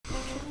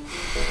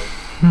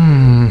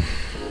I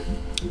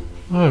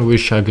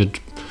wish I could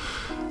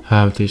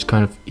have these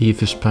kind of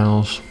EFIS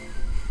panels,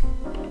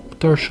 but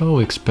they're so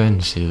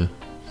expensive,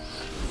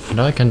 and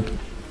I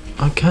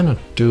cannot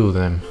do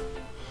them.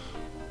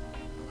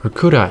 Or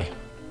could I?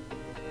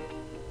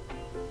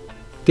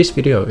 This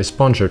video is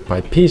sponsored by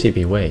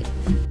PCBWay.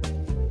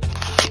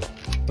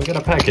 We got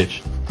a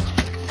package,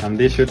 and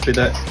these should be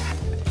the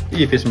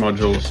EFIS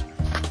modules.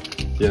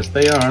 Yes,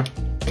 they are.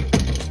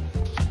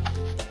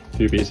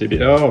 2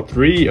 PCB. Oh,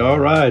 3. All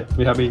right,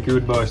 we have been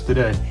good boys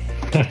today.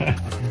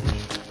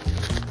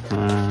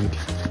 And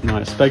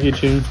nice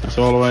packaging as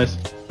always.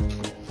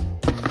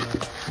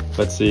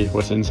 Let's see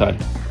what's inside.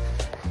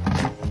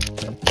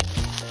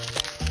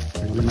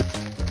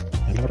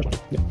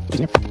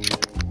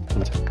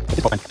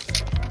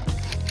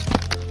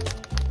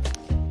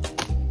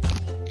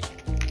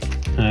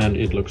 and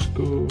it looks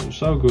good,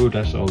 so good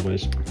as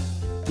always.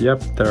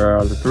 Yep, there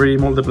are the 3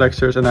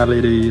 multiplexers and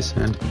LEDs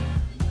and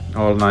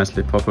all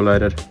nicely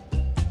populated.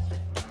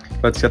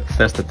 Let's get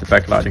tested the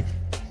backlighting.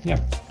 Yeah.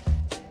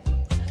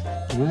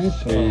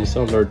 Nice. We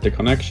soldered the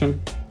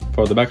connection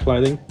for the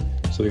backlighting,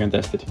 so we can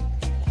test it.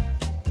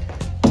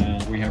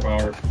 And we have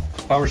our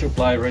power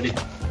supply ready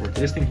for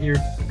testing here.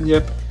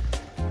 Yep.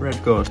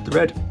 Red goes to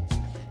red.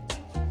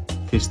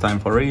 This time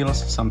for reals.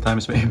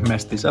 Sometimes we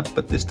mess this up,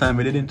 but this time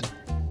we didn't.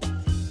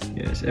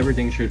 Yes,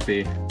 everything should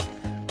be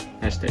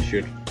as they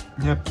should.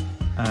 Yep.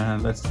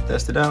 And let's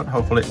test it out.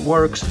 Hopefully it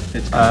works.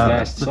 It's gonna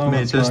last so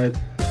much. Let me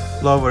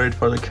just lower it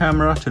for the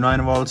camera to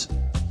 9 volts,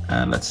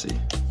 and let's see.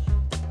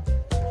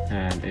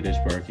 And it is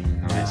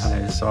working nice.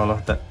 Nice. All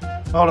of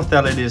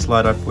the LEDs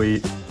light up.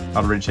 We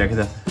already checked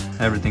that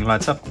everything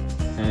lights up.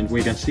 And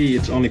we can see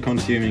it's only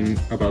consuming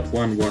about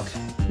 1 watt.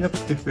 Yep,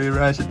 if we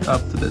raise it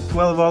up to the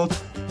 12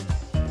 volt.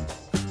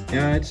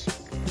 Yeah, it's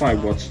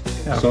 5 watts.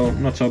 Yeah. So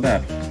not so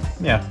bad.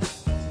 Yeah.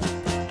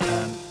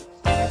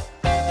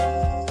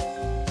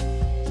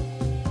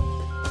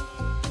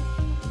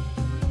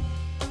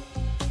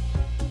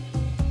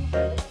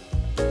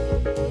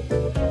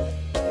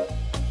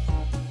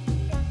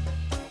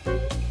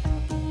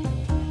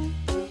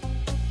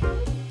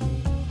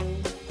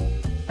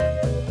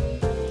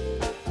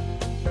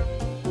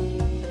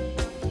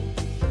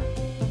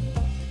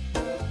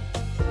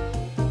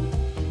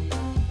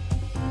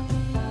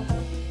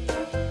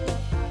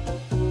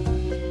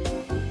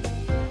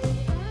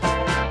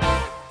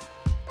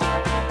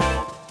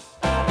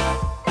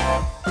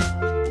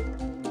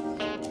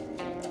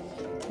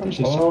 This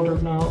is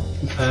soldered now,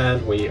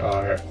 and we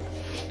are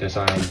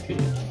designing the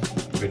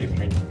 3D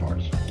printing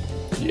parts.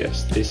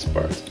 Yes, this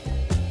part.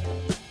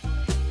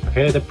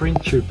 Okay, the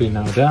print should be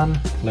now done.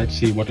 Let's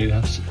see what it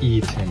has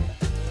eaten.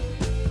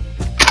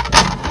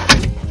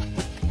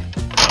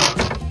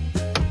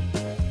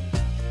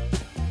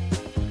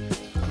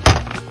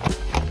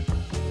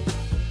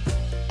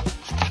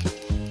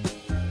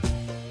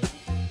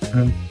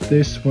 And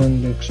this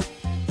one looks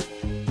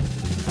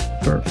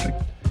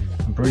perfect.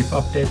 A brief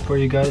update for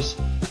you guys.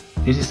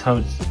 This is how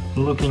it's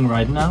looking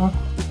right now.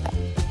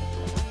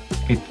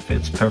 It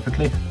fits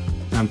perfectly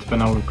and the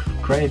panel looks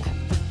great.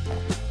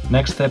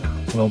 Next step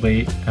will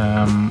be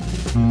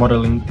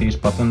modeling these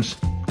buttons,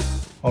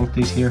 all of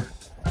these here,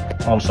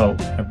 also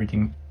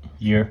everything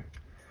here.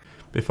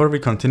 Before we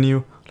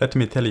continue, let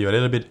me tell you a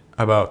little bit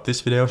about this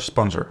video's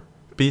sponsor,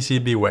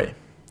 PCBWay.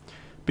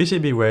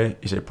 PCBWay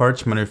is a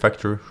parts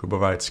manufacturer who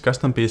provides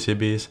custom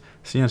PCBs,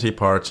 CNC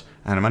parts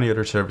and many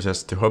other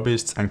services to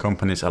hobbyists and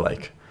companies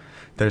alike.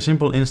 Their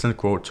simple instant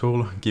quote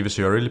tool gives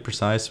you a really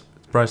precise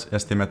price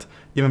estimate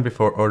even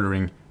before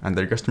ordering, and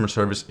their customer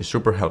service is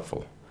super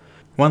helpful.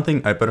 One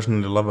thing I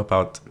personally love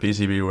about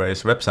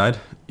PCBWay's website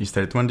is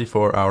their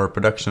 24-hour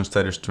production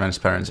status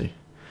transparency.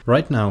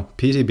 Right now,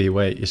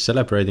 PCBWay is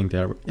celebrating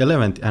their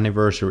 11th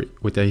anniversary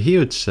with a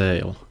huge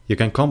sale. You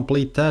can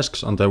complete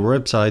tasks on their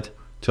website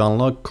to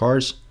unlock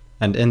cards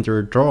and enter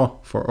a draw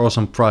for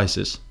awesome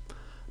prizes.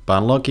 By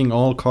unlocking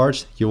all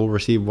cards, you will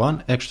receive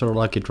 1 extra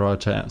lucky draw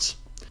chance.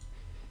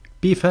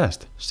 Be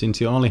fast, since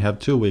you only have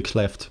 2 weeks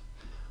left.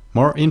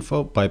 More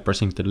info by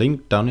pressing the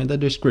link down in the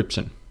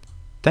description.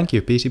 Thank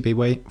you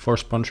PCBWay for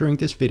sponsoring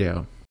this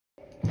video.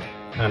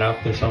 And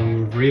after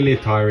some really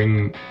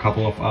tiring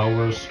couple of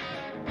hours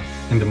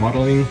in the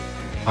modeling,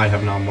 I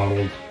have now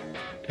modeled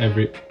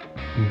every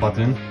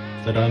button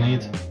that I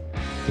need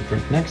to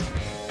print next.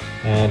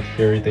 And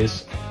here it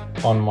is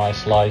on my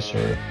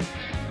slicer.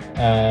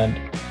 And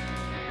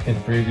in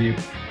the preview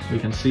we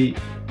can see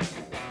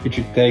it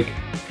should take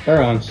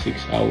around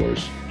 6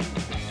 hours.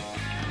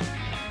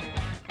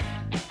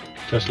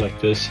 Just like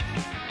this,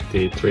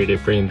 the 3D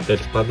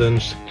printed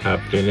buttons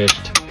have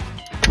finished.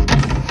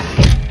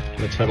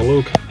 Let's have a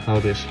look how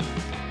this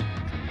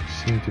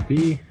seems to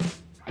be.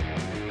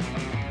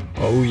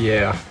 Oh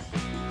yeah,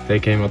 they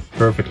came out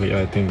perfectly,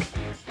 I think.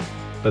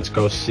 Let's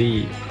go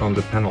see on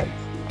the panel.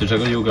 To show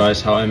you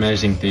guys how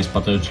amazing these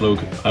buttons look,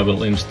 I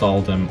will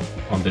install them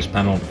on this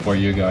panel for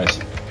you guys.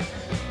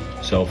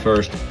 So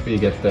first we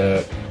get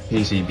the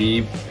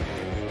PCB,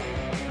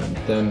 and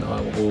then I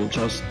will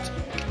just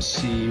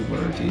see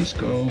where these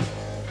go.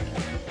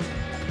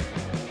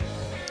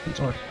 these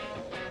are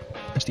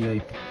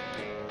STA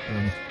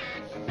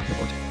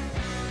report,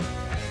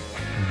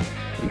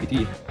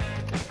 UPT,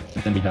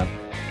 and then we have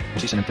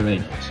position and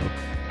terrain. So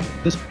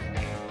this,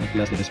 and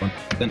lastly this one.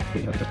 Then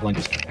we have just line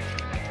this with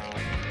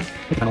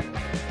the panel,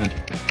 and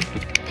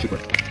it should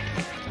work.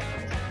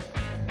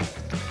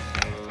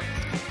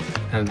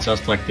 And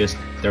just like this,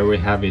 there we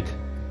have it.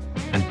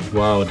 And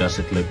wow, does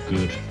it look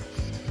good.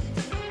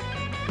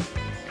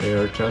 They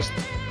are just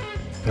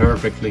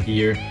perfectly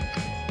here.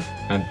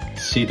 And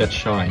see that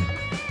shine.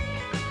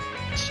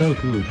 It's so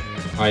good.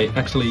 I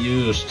actually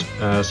used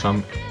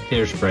some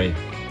hairspray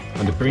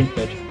on the print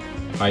bed.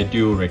 I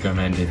do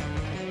recommend it.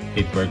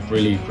 It worked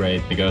really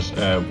great because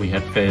we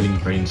had failing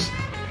prints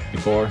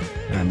before,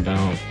 and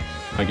now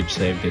I could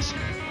save this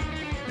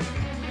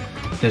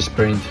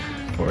print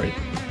for it.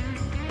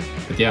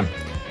 But yeah,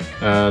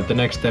 the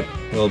next step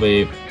will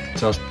be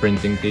just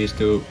printing these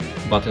two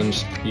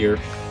buttons here,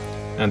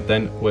 and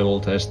then we'll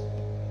test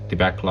the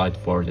backlight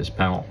for this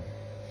panel.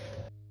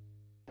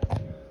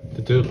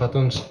 The two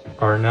buttons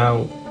are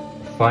now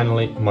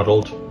finally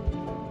modeled.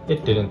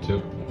 It didn't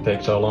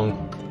take so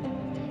long.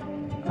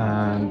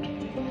 And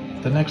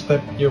the next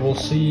step you will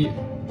see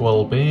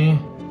will be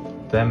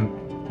them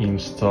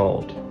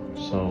installed.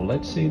 So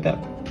let's see that.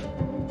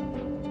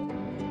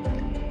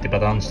 The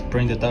buttons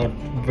printed out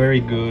very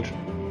good.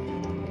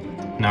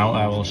 Now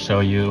I will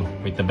show you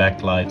with the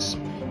backlights.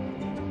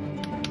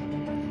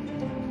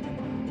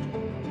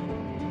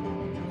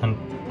 And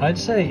I'd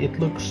say it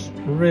looks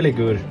really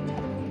good.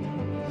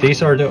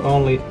 These are the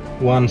only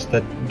ones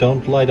that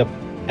don't light up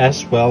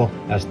as well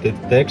as the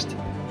text,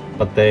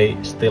 but they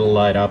still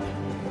light up.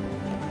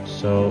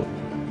 So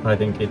I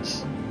think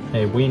it's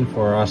a win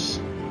for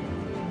us.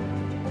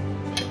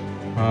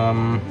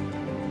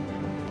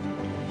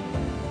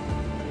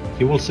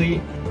 You will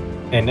see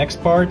a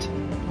next part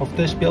of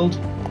this build.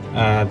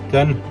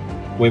 Then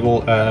we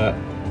will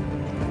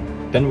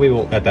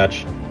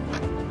attach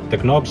the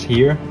knobs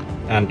here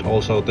and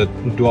also the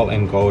dual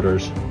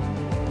encoders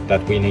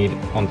that we need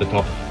on the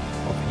top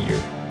of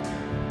here.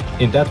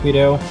 In that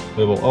video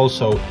we will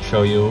also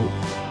show you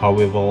how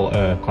we will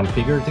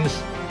configure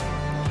this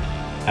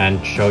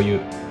and show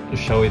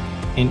it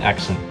in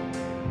action.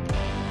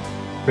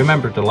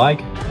 Remember to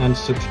like and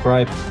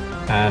subscribe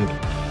and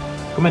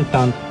comment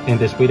down in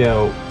this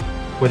video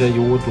whether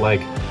you would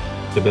like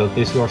to build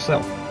this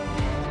yourself.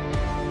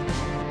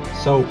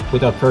 So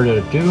without further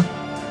ado,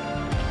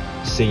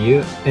 see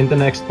you in the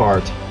next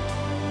part.